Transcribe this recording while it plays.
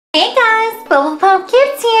Hey guys, Bubble Pop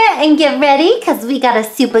Kids here, and get ready because we got a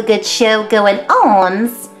super good show going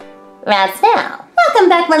on right now. Welcome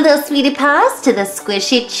back, my little sweetie paws, to the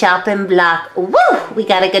Squishy Chopping Block. Woo! We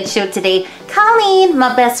got a good show today. Colleen,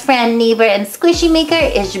 my best friend, neighbor, and squishy maker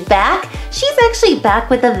is back. She's actually back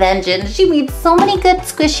with a vengeance. She made so many good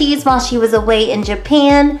squishies while she was away in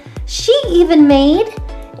Japan. She even made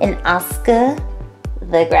an Oscar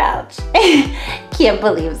the Grouch. Can't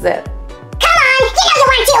believe it. You know you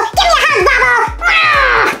want to! Give me a hug,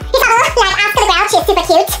 Bubble! You know, like Oscar the Grouch is super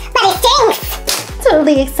cute, but it stinks!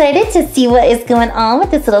 Totally excited to see what is going on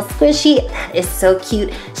with this little squishy. That is so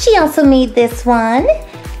cute. She also made this one.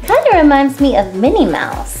 Kind of reminds me of Minnie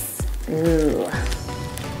Mouse. Ooh.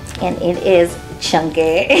 And it is chunky.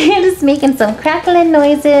 It is making some crackling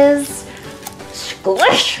noises.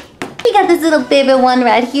 Squish! We got this little baby one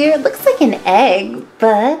right here. It looks like an egg,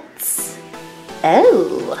 but...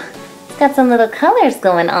 oh. Got some little colors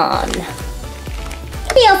going on.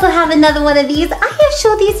 We also have another one of these. I have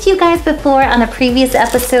showed these to you guys before on a previous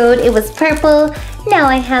episode. It was purple. Now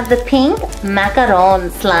I have the pink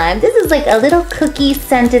macaron slime. This is like a little cookie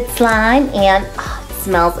scented slime, and oh, it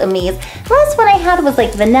smells amazing. The last one I had was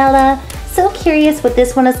like vanilla. So curious what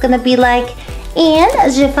this one is gonna be like.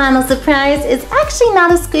 And the final surprise is actually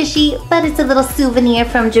not a squishy, but it's a little souvenir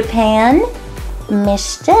from Japan.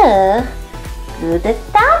 Mr.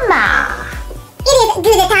 Gudetama. It is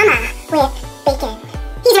Gudetama with bacon.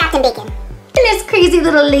 He's wrapped in bacon. And this crazy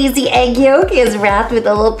little lazy egg yolk is wrapped with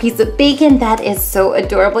a little piece of bacon. That is so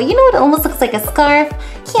adorable. You know, it almost looks like a scarf.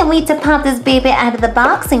 Can't wait to pop this baby out of the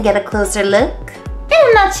box and get a closer look. And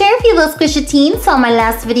I'm not sure if you little squishy teens saw my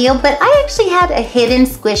last video, but I actually had a hidden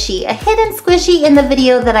squishy. A hidden squishy in the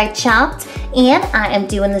video that I chopped. And I am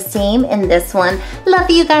doing the same in this one. Love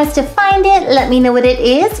for you guys to find it, let me know what it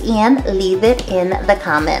is, and leave it in the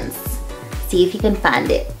comments. See if you can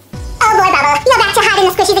find it. Oh boy, Bubble, you're back to hiding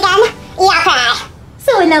the squishies again? Yeah, cry.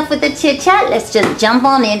 So enough with the chit chat, let's just jump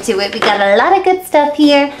on into it. We got a lot of good stuff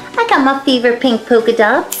here. I got my favorite pink polka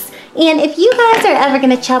dots. And if you guys are ever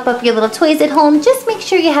gonna chop up your little toys at home, just make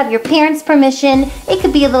sure you have your parents' permission. It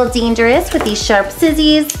could be a little dangerous with these sharp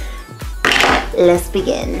scissors. Let's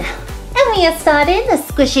begin. And we have started the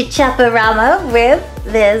Squishy Chopperama with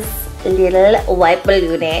this little white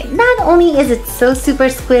balloon. Not only is it so super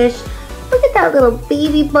squished, look at that little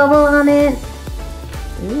baby bubble on it.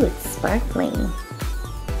 Ooh, it's sparkling.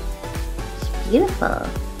 It's beautiful.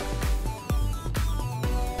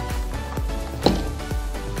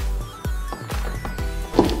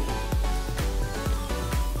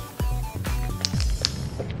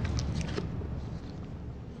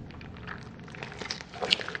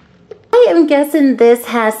 I'm guessing this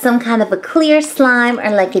has some kind of a clear slime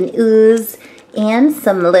or like an ooze and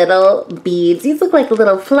some little beads. These look like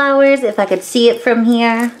little flowers if I could see it from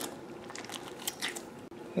here.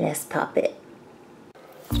 Let's pop it.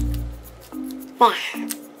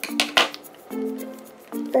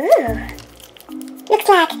 There. Ooh. Looks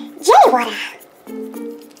like jelly water.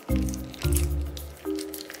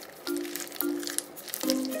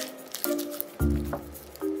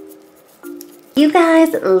 You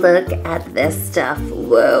guys, look at this stuff.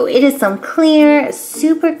 Whoa, it is some clear,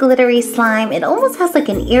 super glittery slime. It almost has like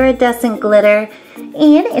an iridescent glitter, and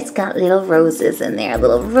it's got little roses in there,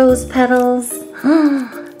 little rose petals.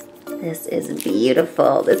 This is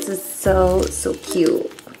beautiful. This is so, so cute.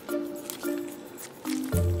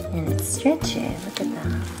 And it's stretchy, look at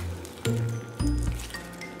that.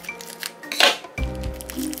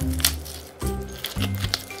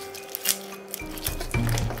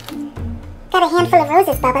 Got a handful of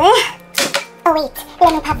roses, Bubble. Oh wait,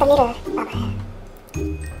 let me pop the little Bubble.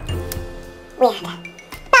 Weird.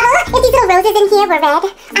 Bubble, if these little roses in here were red,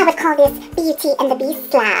 I would call this Beauty and the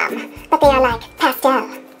Beast slime. But they are like pastel.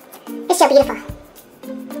 It's so beautiful.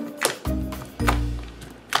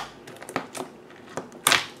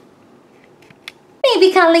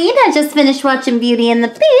 Maybe Colleen had just finished watching Beauty and the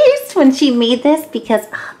Beast when she made this, because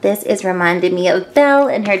this is reminding me of Belle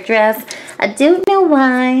and her dress. I don't know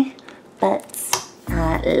why, but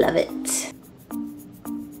I love it.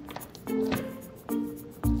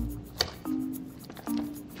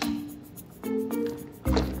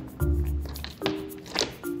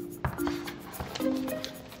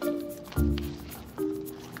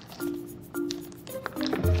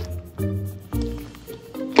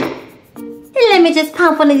 Let me just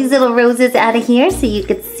pop one of these little roses out of here so you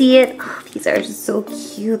could see it. Oh, these are so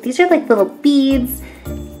cute. These are like little beads.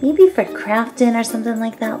 Maybe for crafting or something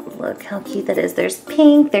like that. Look how cute that is. There's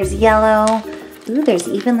pink, there's yellow. Ooh, there's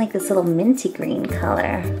even like this little minty green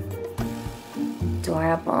color.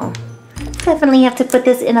 Adorable. Definitely have to put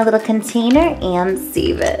this in a little container and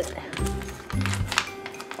save it.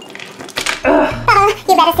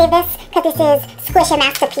 You better save this, because this is Squish a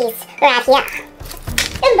Masterpiece right here.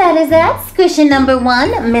 And that is that. Squishy number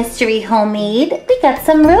 1, Mystery Homemade. We got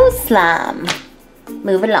some rose slime.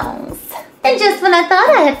 Move alongs. And just when I thought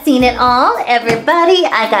I had seen it all, everybody,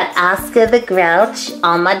 I got Oscar the Grouch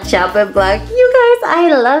on my chopping block. You guys, I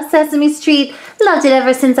love Sesame Street. Loved it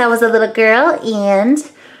ever since I was a little girl. And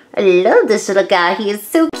I love this little guy. He is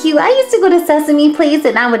so cute. I used to go to Sesame Place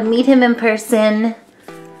and I would meet him in person.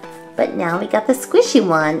 But now we got the squishy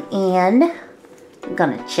one and I'm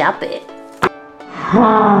gonna chop it.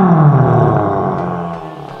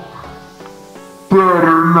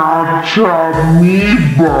 Better not chop me,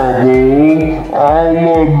 Bubble. I'll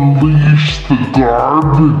unleash the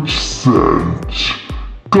garbage scent.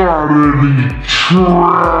 Got any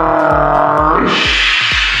trash?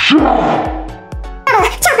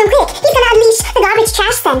 Chop him quick! He's gonna unleash the garbage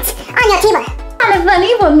trash scent on your table. Kind of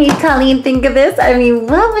funny what made Colleen think of this. I mean,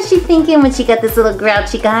 what was she thinking when she got this little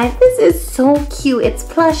grouchy guy? This is so cute. It's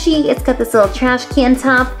plushy. It's got this little trash can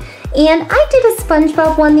top. And I did a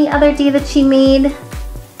SpongeBob one the other day that she made.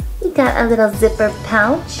 We got a little zipper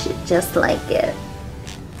pouch, just like it.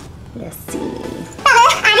 Let's see.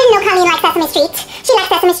 I didn't know Colleen liked Sesame Street. She likes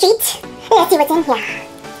Sesame Street. Let's see what's in here.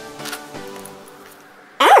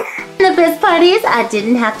 The best part is I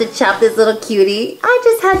didn't have to chop this little cutie. I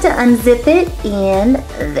just had to unzip it and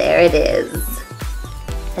there it is.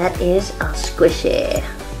 That is a squishy.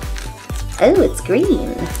 Oh, it's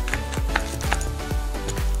green.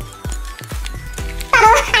 I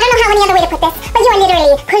don't know how any other way to put this, but you are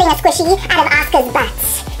literally pulling a squishy out of Oscar's butt.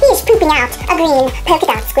 He is pooping out a green polka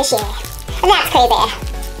dot squishy. That's crazy.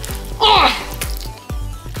 Ugh.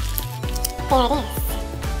 There it is.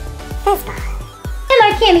 Fuzzball. And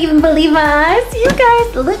I can't even believe my eyes. You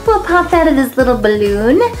guys, look what popped out of this little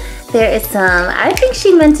balloon. There is some, I think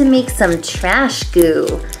she meant to make some trash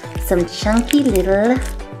goo. Some chunky little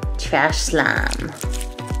trash slime.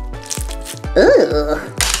 Ooh.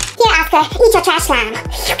 Here, Oscar, eat your trash slime.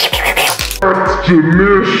 That's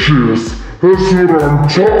delicious. That's what I'm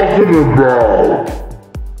talking about.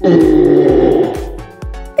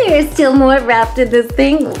 There is still more wrapped in this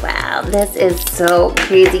thing. Wow, this is so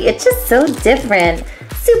crazy. It's just so different.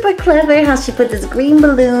 Super clever how she put this green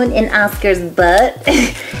balloon in Oscar's butt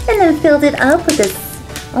and then filled it up with this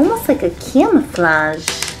almost like a camouflage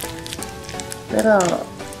little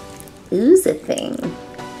oozy thing.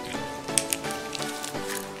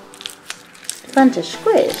 Fun to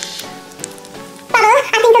squish. Bubble,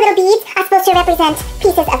 I think the little beads are supposed to represent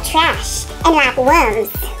pieces of trash and like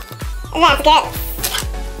worms. That's gross.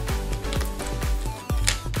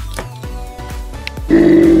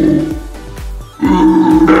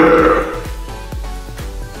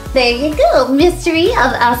 There you go, mystery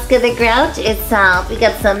of Oscar the Grouch is solved. We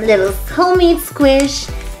got some little homemade squish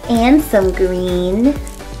and some green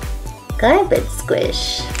garbage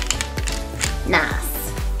squish.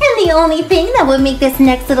 Nice. And the only thing that would make this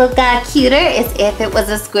next little guy cuter is if it was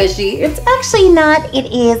a squishy. It's actually not,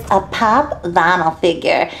 it is a pop vinyl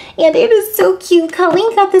figure. And it is so cute.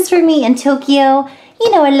 Colleen got this for me in Tokyo.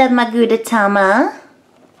 You know I love my Gudetama.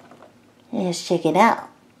 Let's check it out.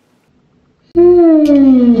 Why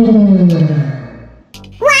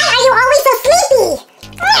are you always so sleepy?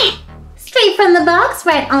 Straight from the box,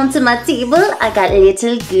 right onto my table, I got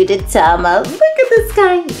little Gudetama. Look at this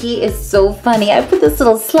guy. He is so funny. I put this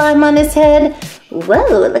little slime on his head.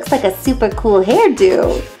 Whoa, it looks like a super cool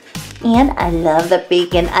hairdo. And I love the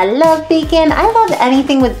bacon. I love bacon. I love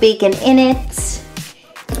anything with bacon in it.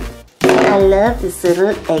 I love this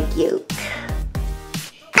little egg yolk.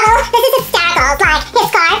 Oh, this is hysterical. Like, his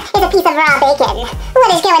scarf is a piece of raw bacon. What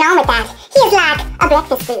is going on with that? He is like a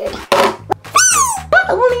breakfast food. Not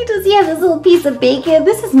only does he have this little piece of bacon,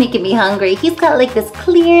 this is making me hungry. He's got like this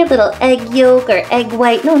clear little egg yolk or egg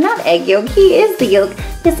white. No, not egg yolk. He is the yolk.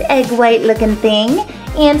 This egg white looking thing.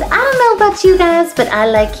 And I don't know about you guys, but I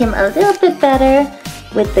like him a little bit better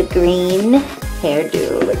with the green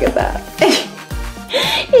hairdo. Look at that.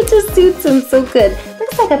 It just suits him so good.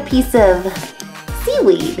 Looks like a piece of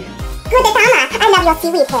seaweed. Gudetama, I love your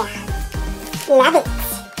seaweed hair. Love it.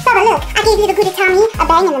 Bubba, look, I gave you the Gudetama a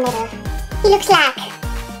bang in the middle. He looks like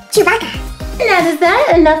Chewbacca. And that is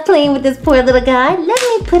that. Enough playing with this poor little guy. Let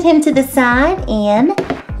me put him to the side and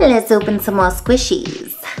let's open some more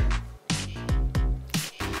squishies.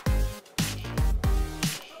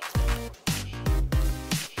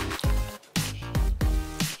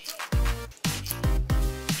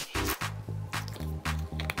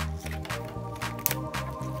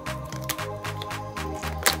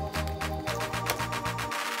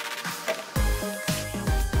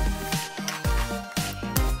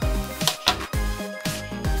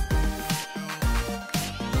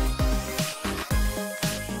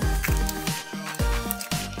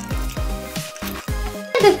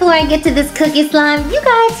 And before I get to this cookie slime, you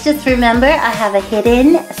guys just remember I have a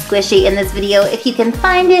hidden squishy in this video. If you can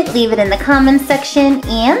find it, leave it in the comments section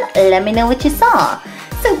and let me know what you saw.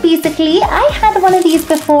 So basically, I had one of these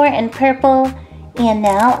before in purple, and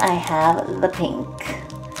now I have the pink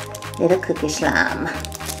little cookie slime.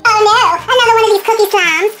 Oh no, another one of these cookie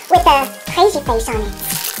slimes with a crazy face on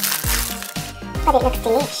it. But it looks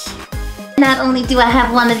delish. Not only do I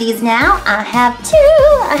have one of these now, I have two.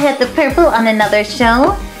 I had the purple on another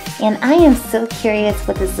show, and I am so curious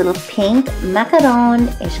what this little pink macaron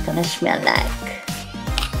is gonna smell like.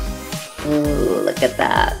 Ooh, look at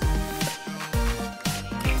that.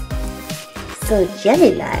 So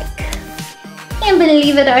jelly-like. And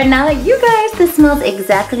believe it or not, you guys, this smells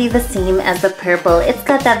exactly the same as the purple. It's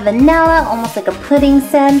got that vanilla, almost like a pudding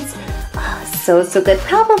scent. Oh, so good.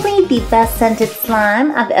 Probably the best scented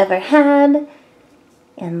slime I've ever had.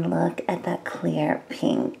 And look at that clear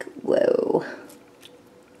pink. Whoa.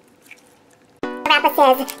 The rapper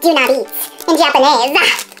says, do not eat in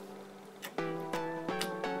Japanese.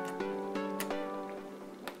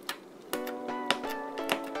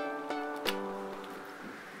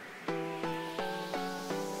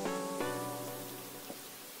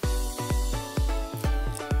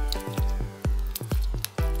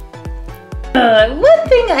 One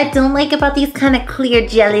thing I don't like about these kind of clear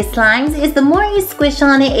jelly slimes is the more you squish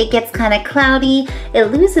on it, it gets kind of cloudy. It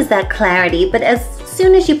loses that clarity, but as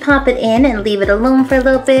soon as you pop it in and leave it alone for a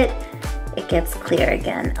little bit, it gets clear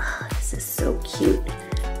again. Oh, this is so cute.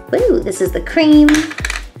 Woo, this is the cream.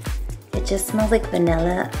 It just smells like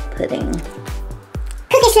vanilla pudding.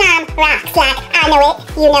 Cookie slime rocks like I know it,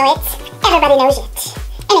 you know it, everybody knows it.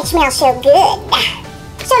 And it smells so good.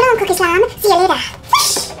 So long, cookie slime. See you later.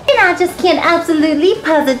 And I just can't absolutely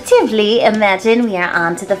positively imagine we are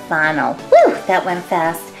on to the final. Woo, that went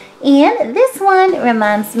fast. And this one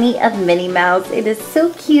reminds me of Minnie Mouse. It is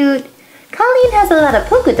so cute. Colleen has a lot of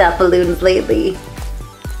polka dot balloons lately.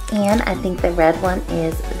 And I think the red one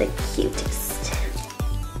is the cutest.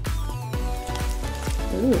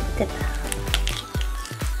 Ooh, look at that.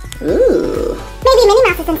 Ooh. Maybe Minnie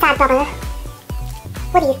Mouse is inside, Bubba.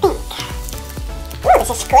 What do you think? Ooh, this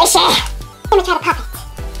is squishy. Let me try to pop it.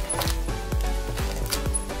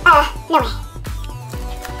 No way.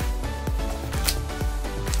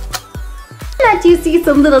 I do see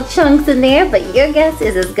some little chunks in there, but your guess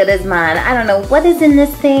is as good as mine. I don't know what is in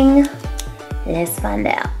this thing. Let's find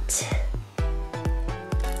out.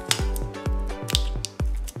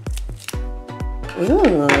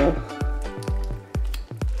 Ooh.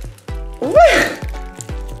 Oh,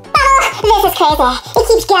 this is crazy. It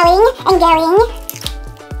keeps going and going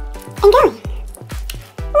and going.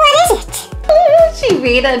 What is it? She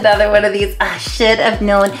made another one of these. I should have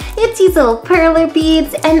known. It's these little perler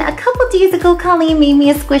beads, and a couple days ago Colleen made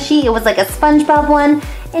me a squishy. It was like a SpongeBob one,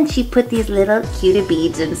 and she put these little cutie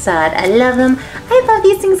beads inside. I love them. I love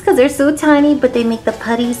these things because they're so tiny, but they make the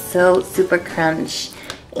putty so super crunch.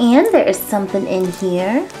 And there is something in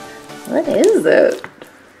here. What is it?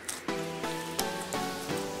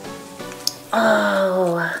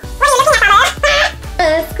 Oh.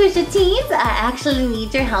 Squishy-teens, I actually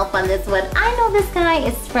need your help on this one. I know this guy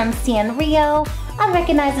is from Sanrio. I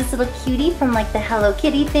recognize this little cutie from like the Hello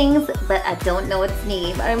Kitty things, but I don't know its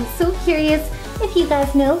name. I'm so curious if you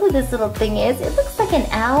guys know who this little thing is. It looks like an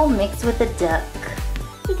owl mixed with a duck.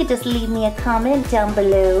 You could just leave me a comment down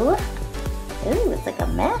below. Ooh, it's like a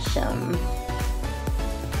mashem.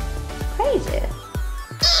 Crazy.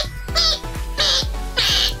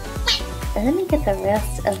 Let me get the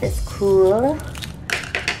rest of this cool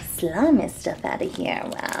slimy stuff out of here.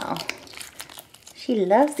 Wow. She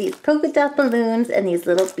loves these polka dot balloons and these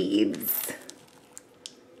little beads.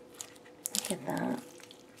 Look at that.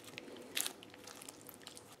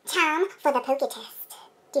 Time for the poke test.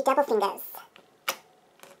 Do double fingers.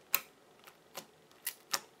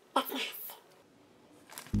 That's nice.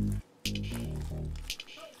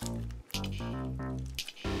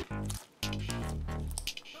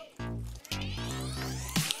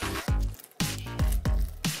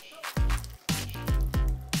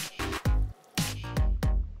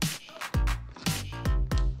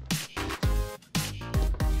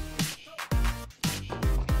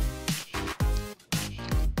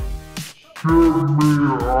 Get me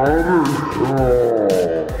out of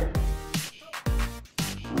here.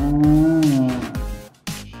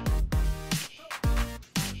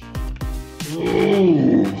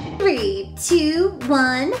 Three, two,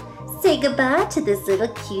 one. Say goodbye to this little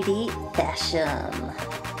cutie Fashem.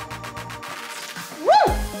 Woo!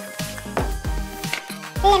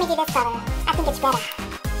 Let me do this better. I think it's better.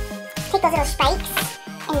 Take those little spikes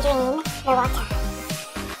and drain the water.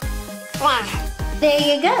 There. There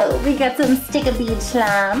you go. We got some sticker bead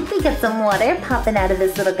slime. We got some water popping out of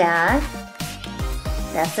this little guy.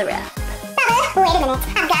 That's a wrap. Wait a minute.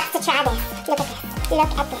 I've got to try this. Look at this.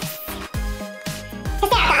 Look at this.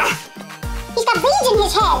 Hysterical. He's got beads in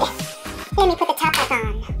his head. Let me put the top back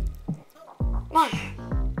on. There.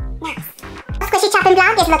 Nice. Squishy chopping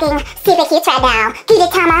block is looking super cute right now.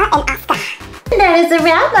 Gudetama and Oscar. That is a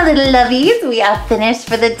wrap, my little lovies. We are finished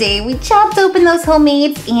for the day. We chopped open those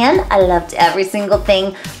homemades and I loved every single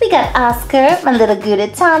thing. We got Oscar, my little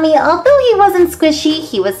Gudetama. Although he wasn't squishy,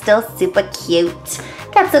 he was still super cute.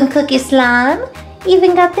 Got some cookie slime.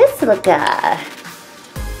 Even got this little guy.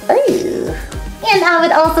 Ooh. And I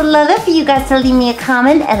would also love it for you guys to leave me a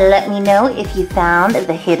comment and let me know if you found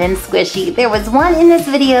the hidden squishy. There was one in this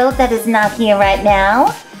video that is not here right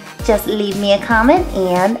now. Just leave me a comment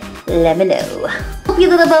and let me know. Hope you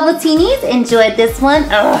little bubble teenies enjoyed this one.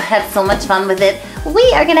 Oh, had so much fun with it.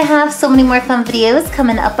 We are gonna have so many more fun videos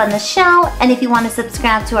coming up on the show. And if you want to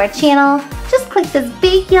subscribe to our channel, just click this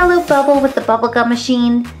big yellow bubble with the bubblegum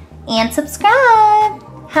machine and subscribe.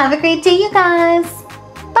 Have a great day, you guys.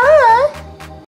 Bye.